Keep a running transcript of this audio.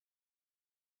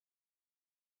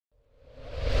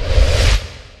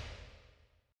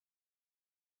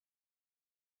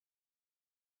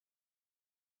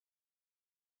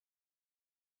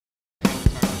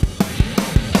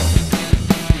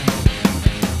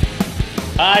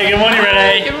Hi, good morning,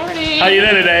 Renee. Good morning. How are you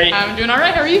doing today? I'm doing all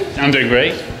right. How are you? I'm doing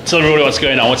great. Tell everybody what's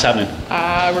going on. What's happening?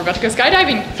 We're about to go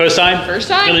skydiving. First time? First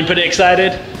time. Feeling pretty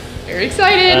excited? Very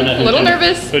excited. A little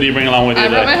nervous. Who do you bring along with you? I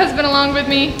brought my husband along with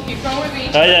me. He's going with me.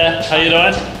 Oh yeah. How you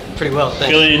doing? Pretty well, thanks.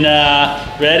 Feeling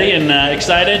ready and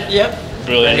excited? Yep.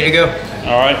 Brilliant. Ready to go.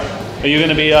 All right. Are you going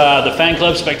to be the fan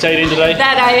club spectating today?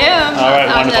 That I am. All right,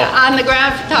 wonderful. On the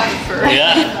ground photographer.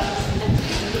 Yeah.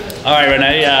 All right,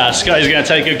 Renee. Sky's going to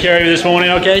take good care of you this morning,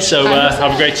 okay? So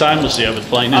have a great time. We'll see you over the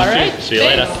plane. All right. See you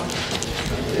later.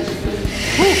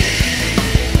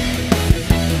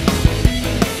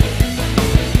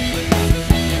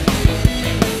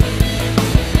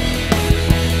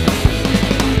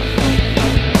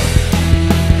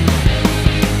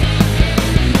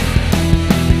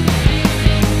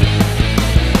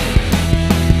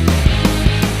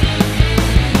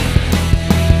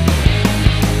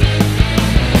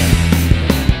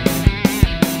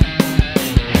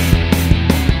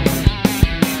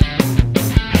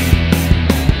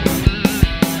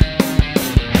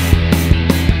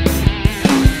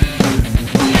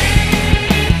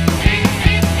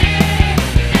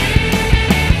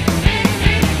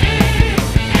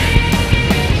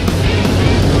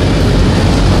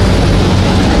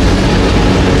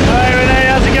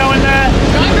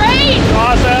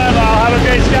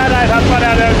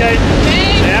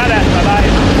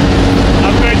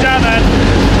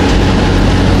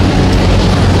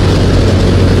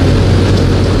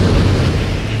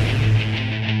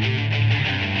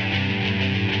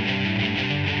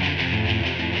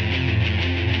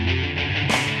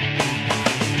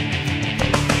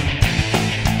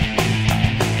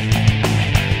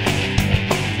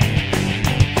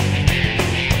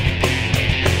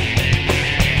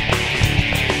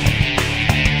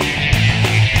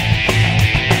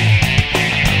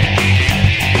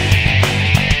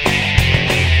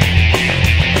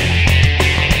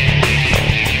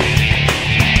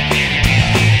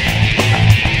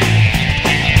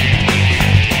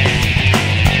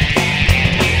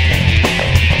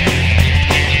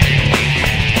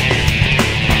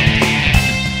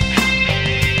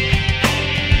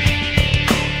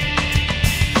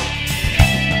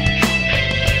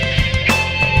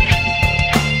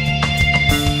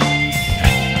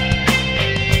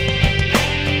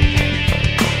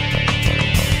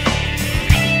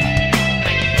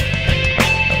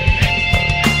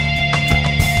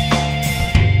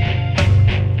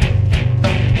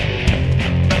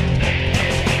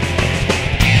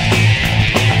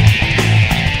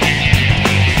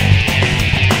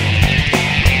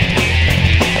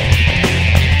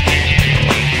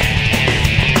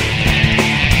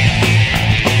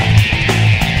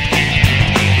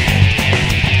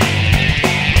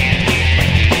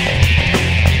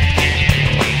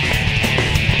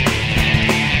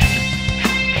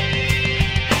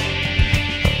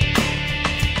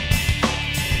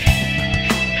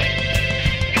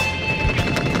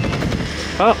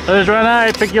 Oh, there's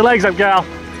Renee. Pick your legs up, gal.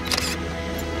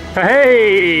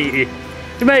 Hey!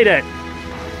 You made it.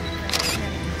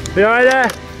 You alright there?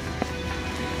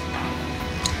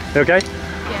 You okay?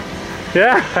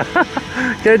 Yeah.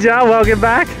 Good job. Welcome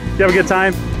back. You have a good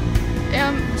time?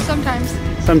 Sometimes.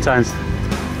 Sometimes. A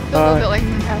little bit like I'm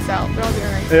gonna pass out, but I'll be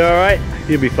alright. You alright?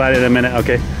 You'll be fine in a minute.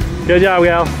 Okay. Good job,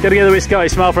 gal. Get together with Sky.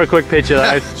 Smile for a quick picture,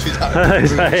 though. She's Smile.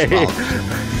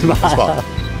 Smile.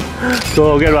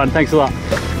 Cool. Good one. Thanks a lot.